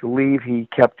wanted to leave. He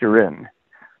kept her in.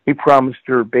 He promised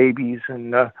her babies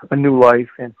and a new life,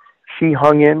 and she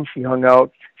hung in. She hung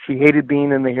out. She hated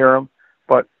being in the harem,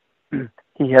 but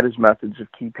he had his methods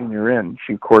of keeping her in.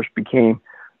 She, of course, became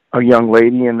a young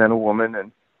lady and then a woman,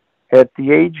 and at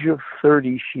the age of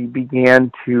 30, she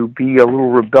began to be a little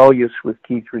rebellious with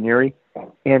Keith Raniere,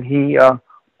 and he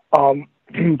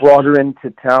brought her into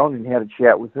town and had a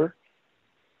chat with her.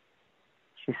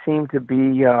 She seemed to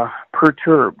be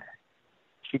perturbed.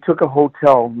 She took a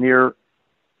hotel near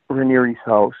Raniere's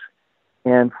house,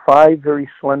 and 5 very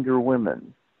slender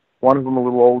women, one of them a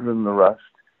little older than the rest,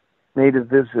 made a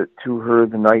visit to her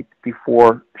the night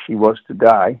before she was to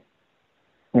die.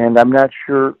 And I'm not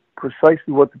sure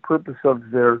precisely what the purpose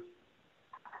of their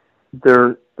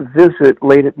visit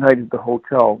late at night at the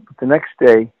hotel. But the next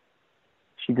day,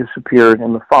 she disappeared,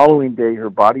 and the following day, her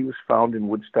body was found in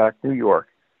Woodstock, New York.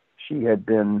 She had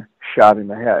been shot in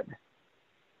the head.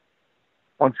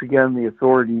 Once again, the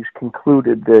authorities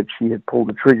concluded that she had pulled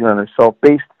the trigger on herself,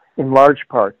 based in large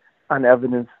part on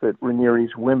evidence that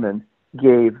Raniere's women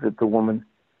gave that the woman,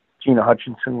 Gina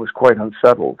Hutchinson, was quite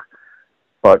unsettled.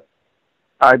 But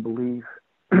I believe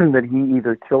that he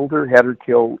either killed her, had her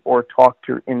killed, or talked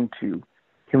her into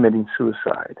committing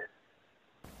suicide.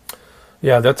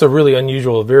 Yeah, that's a really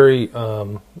unusual, very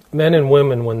men and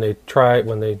women when they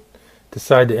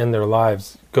decide to end their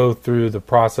lives go through the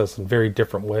process in very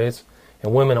different ways,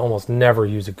 and women almost never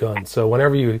use a gun. So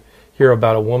whenever you hear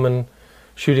about a woman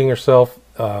shooting herself,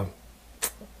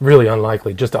 really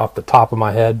unlikely, just off the top of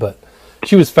my head. But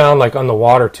she was found like on the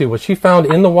water too. Was she found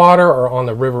in the water or on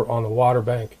the river, on the water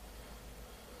bank?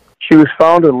 She was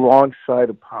found alongside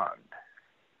a pond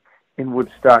in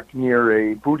Woodstock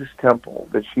near a Buddhist temple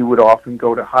that she would often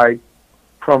go to hide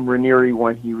from Raniere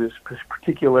when he was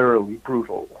particularly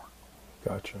brutal.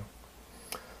 Gotcha.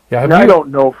 Yeah, I don't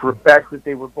know for a fact that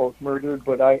they were both murdered,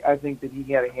 but I think that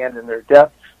he had a hand in their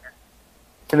deaths,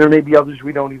 and there may be others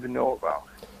we don't even know about.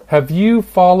 Have you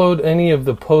followed any of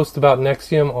the posts about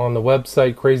NXIVM on the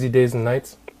website Crazy Days and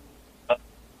Nights?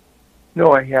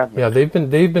 No, I haven't. Yeah,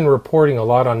 they've been reporting a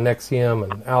lot on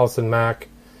NXIVM and Allison Mack,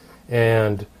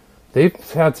 and they've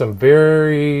had some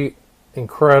very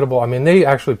incredible. I mean, they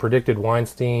actually predicted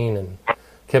Weinstein and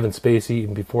Kevin Spacey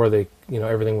even before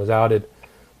everything was outed.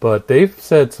 But they've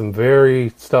said some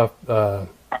very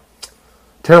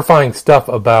terrifying stuff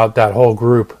about that whole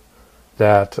group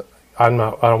that I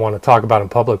don't want to talk about in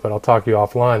public, but I'll talk to you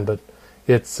offline. But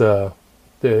it's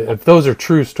if those are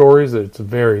true stories, it's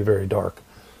very, very dark.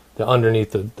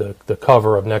 Underneath the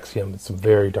cover of NXIVM, it's some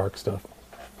very dark stuff.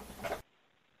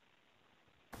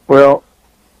 Well,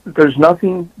 there's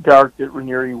nothing dark that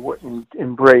Raniere wouldn't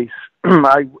embrace.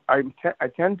 I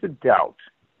tend to doubt,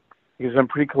 because I'm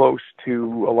pretty close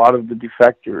to a lot of the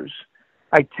defectors.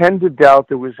 I tend to doubt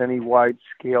there was any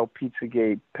wide-scale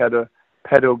Pizzagate,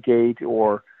 pedogate,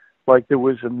 or like there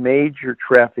was a major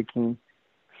trafficking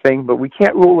thing, but we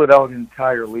can't rule it out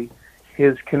entirely.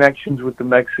 His connections with the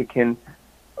Mexican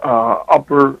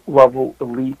upper-level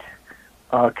elite,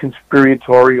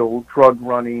 conspiratorial,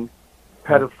 drug-running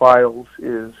pedophiles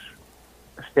is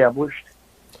established.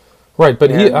 Right,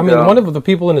 but one of the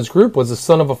people in his group was the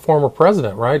son of a former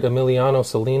president, right? Emiliano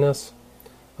Salinas,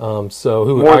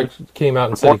 who came out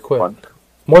and said he quit.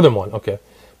 More than one, okay.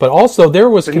 But also there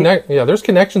was there's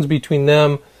connections between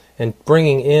them and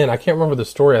bringing in. I can't remember the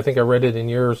story. I think I read it in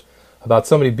yours about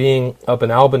somebody being up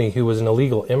in Albany who was an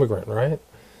illegal immigrant, right?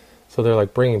 So they're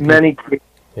like bringing people.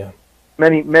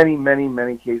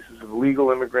 Many cases of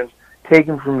illegal immigrants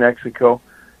taken from Mexico,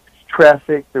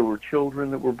 trafficked. There were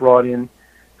children that were brought in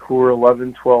who were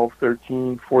 11, 12,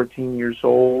 13, 14 years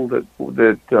old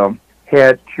that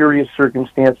had curious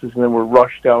circumstances and then were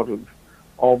rushed out of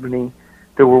Albany.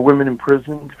 There were women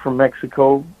imprisoned from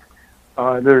Mexico.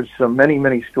 There's many,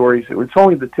 many stories. It's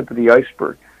only the tip of the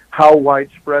iceberg. How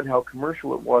widespread, how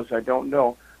commercial it was, I don't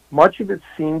know. Much of it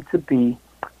seemed to be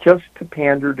just to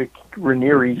pander to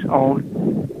Raniere's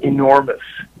own enormous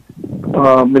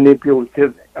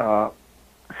manipulative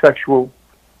sexual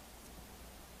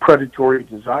predatory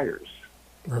desires.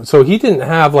 So he didn't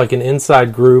have like an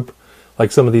inside group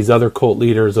like some of these other cult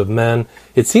leaders of men.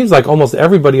 It seems like almost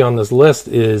everybody on this list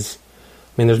is,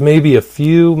 I mean, there's maybe a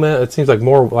few men. It seems like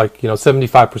more like,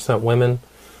 75% women,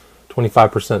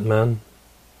 25% men.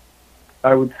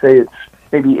 I would say it's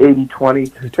maybe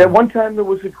 80-20. At one time, there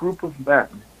was a group of men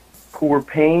who were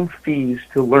paying fees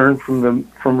to learn from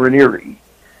Raniere,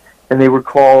 and they were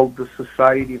called the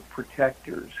Society of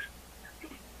Protectors.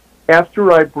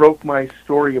 After I broke my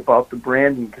story about the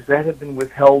branding, because that had been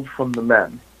withheld from the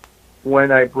men,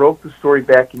 when I broke the story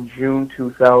back in June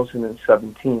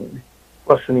 2017,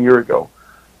 less than a year ago,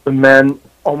 the men,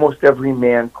 almost every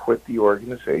man quit the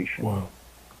organization. Wow.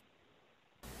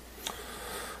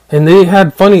 And they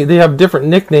have different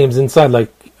nicknames inside,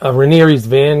 like Raniere's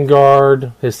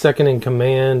Vanguard, his second in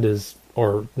command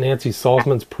or Nancy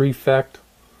Salzman's Prefect.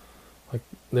 Like,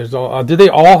 there's all. Did they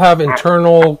all have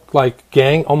internal, like,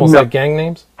 gang, almost like gang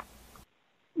names?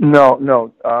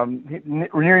 No.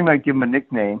 Raniere might give him a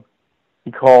nickname.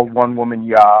 He called one woman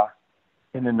Ya,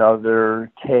 and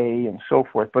another K, and so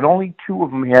forth. But only two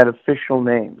of them had official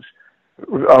names.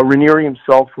 Raniere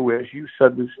himself, who, as you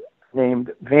said, was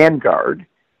named Vanguard,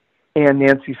 and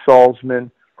Nancy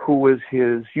Salzman, who was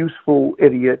his useful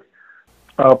idiot,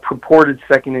 purported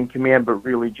second in command, but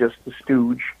really just the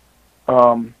stooge.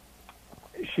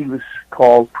 She was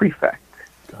called Prefect.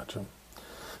 Gotcha.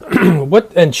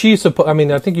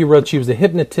 And I think you wrote she was a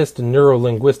hypnotist and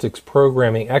neurolinguistics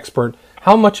programming expert.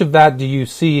 How much of that do you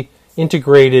see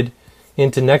integrated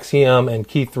into NXIVM and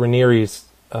Keith Raniere's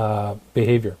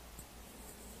behavior?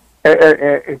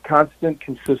 A constant,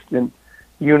 consistent,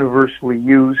 universally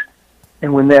used.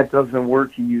 And when that doesn't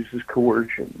work, he uses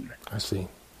coercion. I see.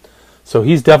 So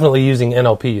he's definitely using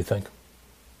NLP, you think?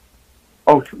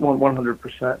 Oh,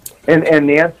 100%. And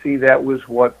Nancy, that was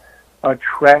what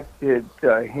attracted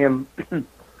him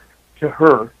to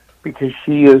her, because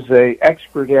she is an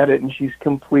expert at it, and she's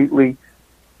completely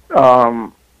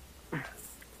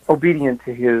obedient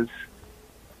to his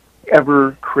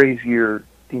ever crazier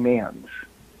demands.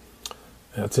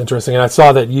 That's interesting. And I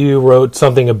saw that you wrote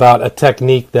something about a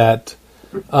technique that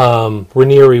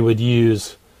Raniere would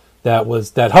use,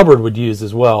 that Hubbard would use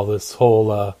as well. This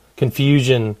whole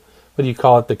confusion. What do you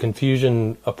call it? The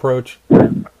confusion approach.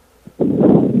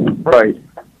 Right.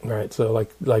 Right. So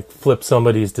like flip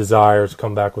somebody's desires,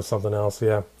 come back with something else.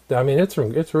 Yeah. I mean, it's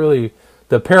really,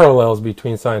 the parallels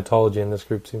between Scientology and this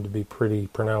group seem to be pretty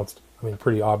pronounced. I mean,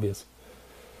 pretty obvious.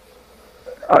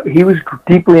 He was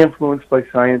deeply influenced by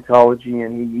Scientology,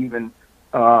 and he even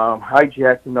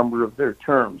hijacked a number of their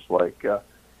terms, like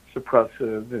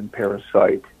suppressive and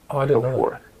parasite. Oh, I didn't know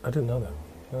that. I didn't know that.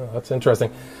 Oh, that's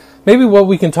interesting. Maybe what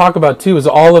we can talk about, too, is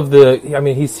all of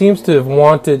he seems to have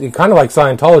wanted, kind of like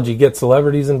Scientology, get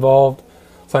celebrities involved.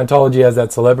 Scientology has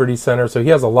that celebrity center, so he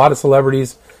has a lot of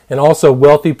celebrities, and also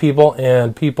wealthy people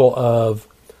and people of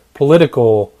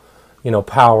political,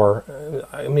 power.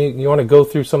 I mean, you want to go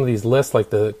through some of these lists, like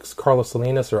the Carlos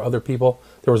Salinas or other people?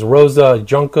 There was Rosa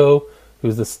Junco,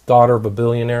 who's the daughter of a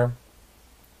billionaire.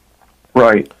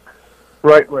 Right.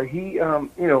 He,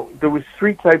 there was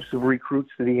three types of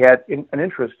recruits that he had an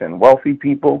interest in: wealthy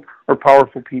people or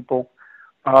powerful people,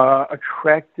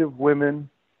 attractive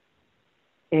women,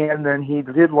 and then he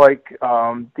did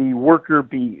the worker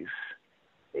bees.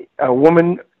 A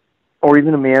woman or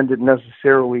even a man didn't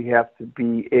necessarily have to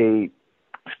be a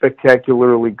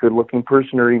spectacularly good-looking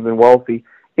person or even wealthy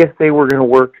if they were going to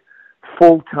work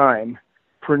full-time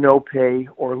for no pay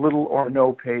or little or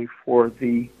no pay for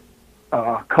the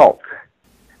cult.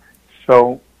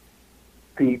 So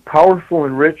the powerful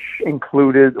and rich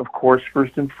included, of course,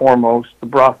 first and foremost, the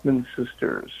Brahmin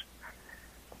sisters,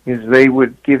 because they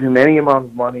would give him any amount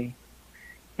of money,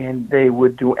 and they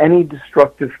would do any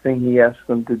destructive thing he asked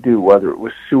them to do, whether it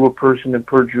was sue a person and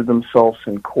perjure themselves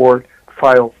in court,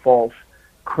 file false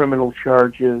criminal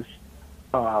charges,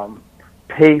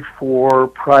 pay for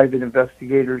private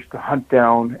investigators to hunt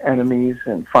down enemies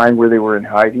and find where they were in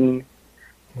hiding.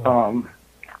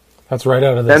 That's right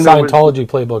out of the Scientology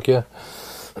playbook, yeah.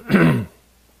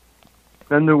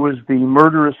 Then there was the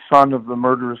murderous son of the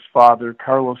murderous father,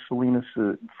 Carlos Salinas,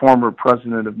 the former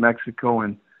president of Mexico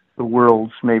and the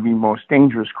world's maybe most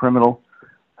dangerous criminal,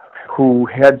 who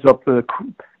heads up the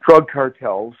drug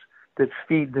cartels that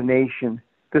feed this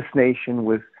nation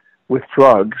with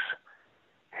drugs.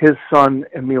 his son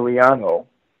Emiliano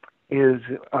is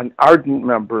an ardent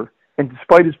member, and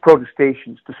despite his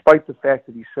protestations, despite the fact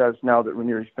that he says now that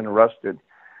Ranieri's been arrested,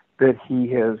 that he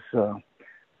has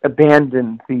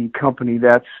abandoned the company,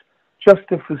 that's just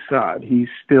a facade. He's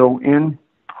still in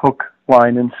hook,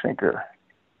 line, and sinker.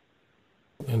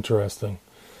 Interesting.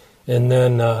 And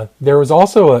then there was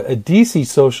also a DC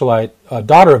socialite, a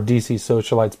daughter of DC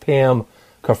socialites, Pam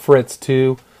Kafritz,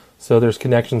 too. So there's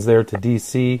connections there to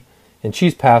DC, and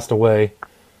she's passed away.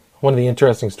 One of the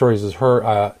interesting stories is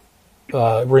her.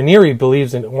 Raniere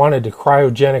believes and wanted to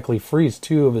cryogenically freeze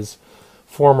two of his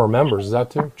former members. Is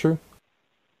that true?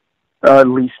 At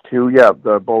least two, yeah.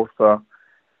 Both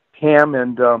Pam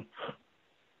and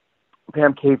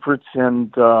Pam Kafritz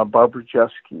and Barbara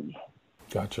Jeske.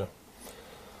 Gotcha.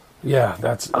 Yeah,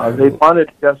 that's. They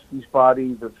wanted Jeske's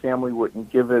body. The family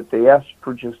wouldn't give it. They asked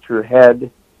for just her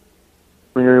head.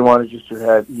 Raniere wanted just her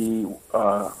head.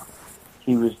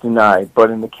 He was denied.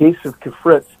 But in the case of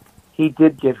Kafritz, he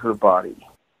did get her body.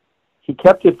 He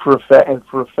kept it for a fact, and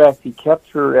for a fact, he kept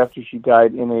her after she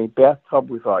died in a bathtub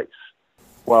with ice,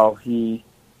 while he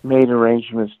made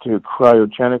arrangements to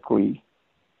cryogenically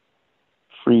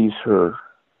freeze her.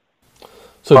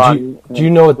 So do you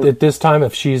know at this time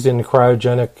if she's in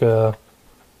cryogenic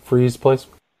freeze place?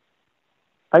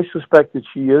 I suspect that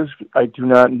she is. I do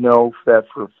not know that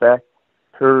for a fact.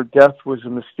 Her death was a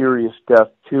mysterious death,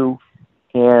 too,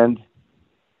 and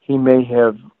he may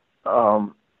have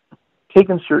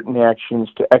taken certain actions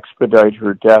to expedite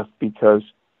her death because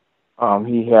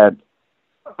he had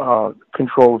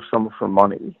control of some of her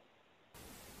money.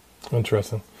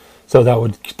 Interesting. So that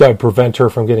would prevent her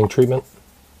from getting treatment?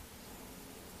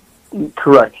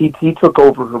 Correct. He took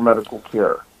over her medical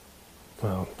care.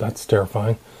 Wow, that's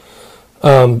terrifying.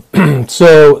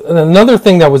 So another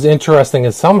thing that was interesting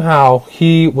is somehow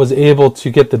he was able to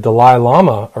get the Dalai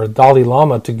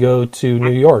Lama to go to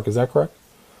New York. Is that correct?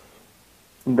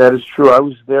 That is true. I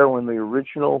was there when the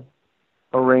original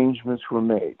arrangements were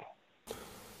made.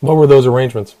 What were those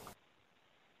arrangements?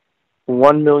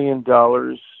 $1 million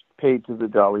paid to the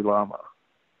Dalai Lama.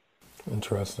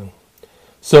 Interesting.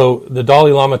 So the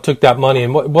Dalai Lama took that money,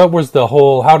 and what was the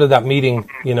whole? How did that meeting,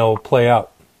 play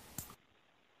out?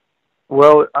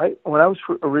 Well, when I was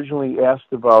originally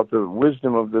asked about the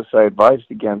wisdom of this, I advised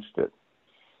against it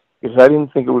because I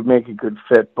didn't think it would make a good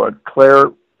fit. But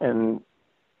Claire and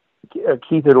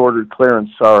Keith had ordered Claire and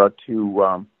Sarah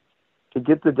to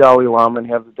get the Dalai Lama and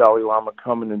have the Dalai Lama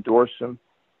come and endorse him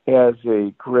as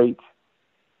a great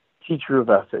teacher of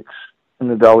ethics. And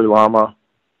the Dalai Lama,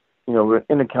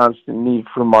 in a constant need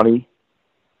for money,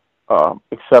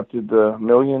 accepted the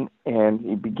million, and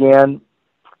it began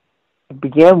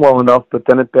well enough, but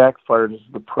then it backfired as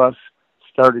the press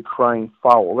started crying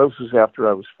foul. This was after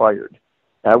I was fired.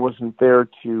 I wasn't there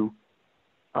to,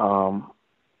 I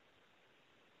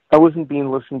wasn't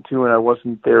being listened to, and I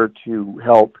wasn't there to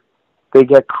help. They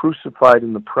got crucified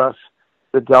in the press.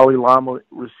 The Dalai Lama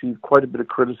received quite a bit of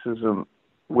criticism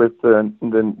with the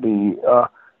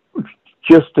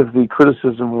gist of the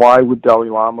criticism, why would Dalai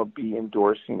Lama be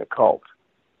endorsing a cult?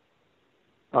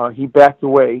 He backed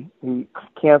away. He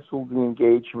canceled the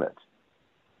engagement.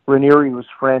 Raniere was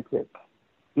frantic.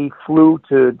 He flew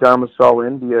to Dharamsala,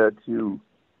 India to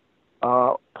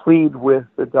plead with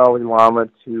the Dalai Lama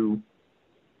to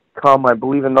come. I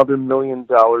believe another $1 million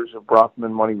of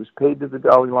Brahmin money was paid to the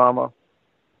Dalai Lama,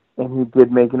 and he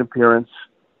did make an appearance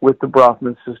with the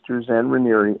Brahmin sisters and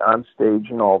Raniere on stage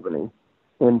in Albany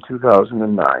in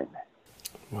 2009.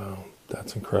 Wow,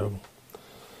 that's incredible.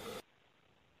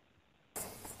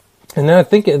 And then I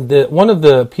think that one of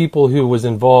the people who was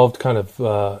involved kind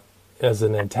of as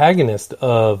an antagonist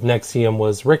of NXIVM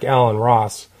was Rick Allen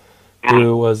Ross,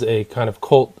 who was a kind of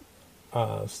cult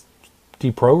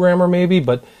deprogrammer maybe,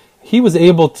 but he was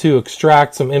able to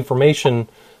extract some information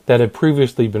that had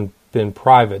previously been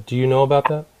private. Do you know about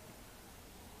that?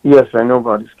 Yes, I know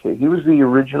about his case. He was the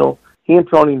original. He and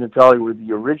Tony Natali were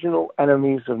the original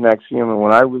enemies of NXIVM, and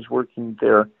when I was working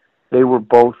there, they were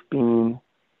both being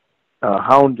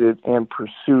hounded and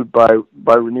pursued by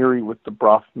Raniere with the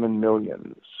Brahmin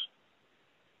millions.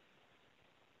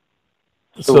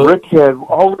 So Rick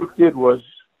all Rick did was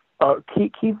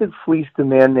Keith had fleeced a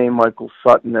man named Michael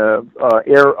Sutton,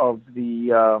 heir of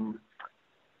the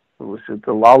the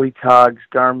Lollytogs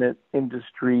Garment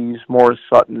Industries. Morris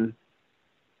Sutton,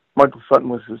 Michael Sutton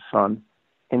was his son,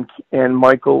 and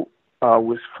Michael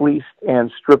was fleeced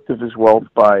and stripped of his wealth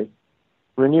by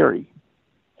Raniere.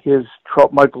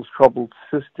 Michael's troubled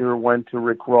sister went to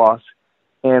Rick Ross,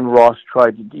 and Ross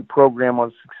tried to deprogram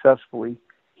unsuccessfully.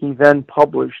 He then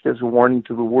published as a warning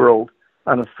to the world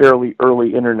on a fairly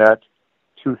early internet,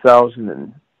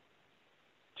 2000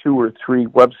 2 or 3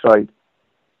 website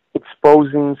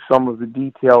exposing some of the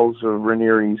details of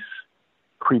Raniere's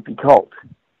creepy cult.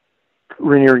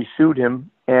 Raniere sued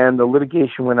him, and the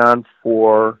litigation went on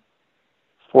for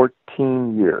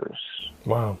 14 years.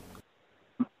 Wow.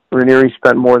 Raniere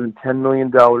spent more than $10 million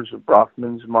of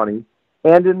Brofman's money,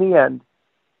 and in the end,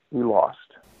 he lost.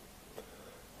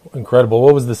 Incredible.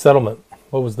 What was the settlement?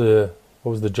 What was the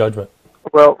judgment?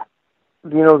 Well,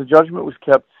 the judgment was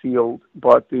kept sealed,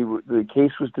 but the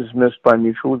case was dismissed by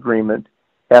mutual agreement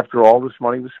after all this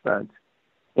money was spent.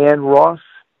 And Ross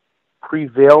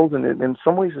prevailed, and in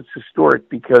some ways it's historic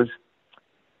because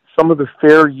some of the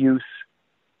fair use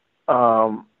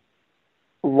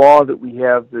law that we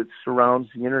have that surrounds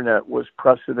the internet was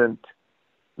precedent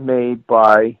made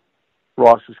by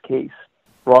Ross's case.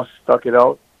 Ross stuck it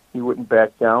out. He wouldn't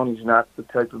back down. He's not the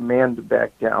type of man to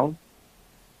back down.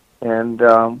 And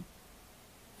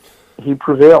he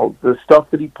prevailed. The stuff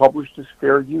that he published is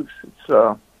fair use.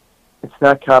 It's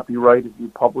not copyright if you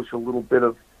publish a little bit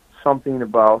of something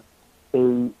about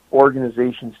a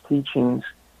organization's teachings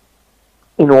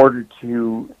in order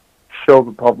to show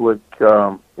the public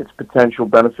its potential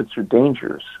benefits or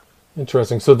dangers.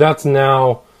 Interesting. So that's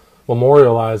now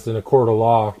memorialized in a court of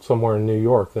law somewhere in New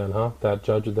York then, huh?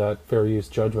 That fair use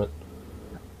judgment.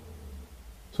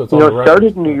 So it's it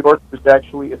started in New York.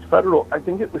 It's federal. I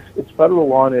think it's federal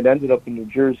law, and it ended up in New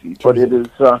Jersey. But it is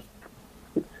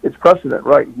it's precedent,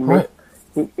 right?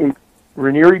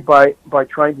 Raniere, by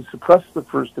trying to suppress the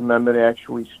First Amendment,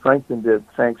 actually strengthened it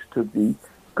thanks to the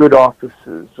good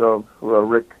offices of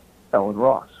Rick Allen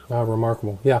Ross. Ah,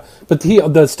 remarkable. Yeah, but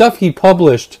the stuff he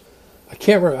published,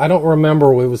 I don't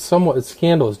remember. It was somewhat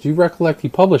scandalous. Do you recollect he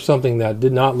published something that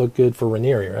did not look good for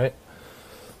Raniere, right?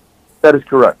 That is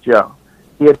correct. Yeah,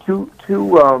 he had two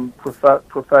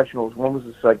professionals. One was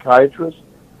a psychiatrist,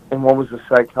 and one was a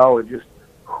psychologist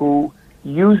who,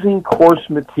 using course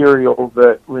material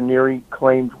that Raniere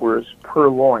claimed was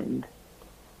purloined,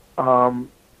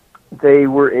 they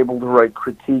were able to write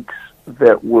critiques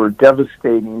that were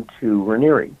devastating to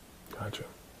Raniere. Gotcha.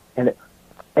 And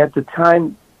at the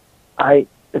time, I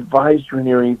advised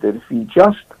Raniere that if he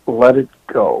just let it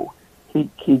go, he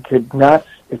could not.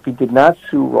 If he did not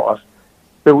sue Ross,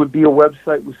 there would be a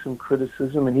website with some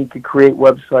criticism, and he could create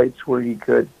websites where he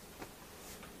could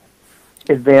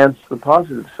advance the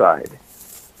positive side.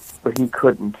 But he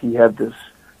couldn't. He had this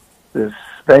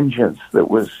vengeance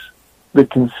that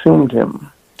consumed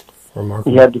him.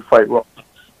 Remarkable. He had to fight Ross.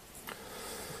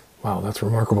 Wow, that's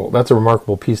remarkable. That's a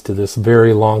remarkable piece to this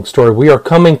very long story. We are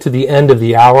coming to the end of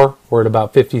the hour. We're at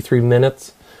about 53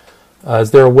 minutes.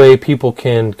 Is there a way people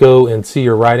can go and see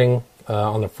your writing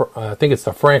on I think it's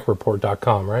the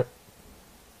frankreport.com, right?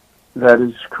 That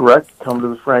is correct. Come to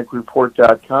the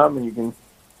frankreport.com, and you can,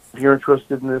 if you're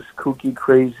interested in this kooky,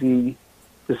 crazy,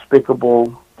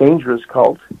 despicable, dangerous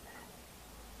cult,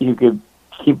 you could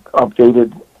keep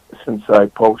updated since I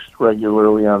post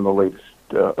regularly on the latest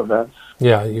events.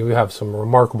 Yeah, you have some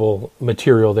remarkable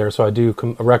material there, so I do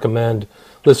recommend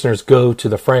listeners go to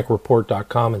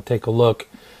thefrankreport.com and take a look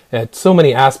at so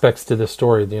many aspects to this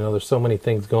story. There's so many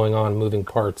things going on, moving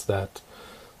parts that,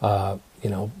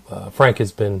 Frank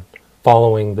has been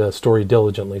following the story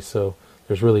diligently, so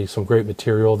there's really some great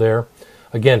material there.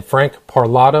 Again, Frank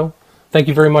Parlato, thank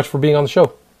you very much for being on the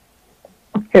show.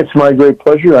 It's my great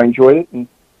pleasure. I enjoyed it, and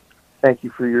thank you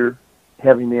for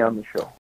having me on the show.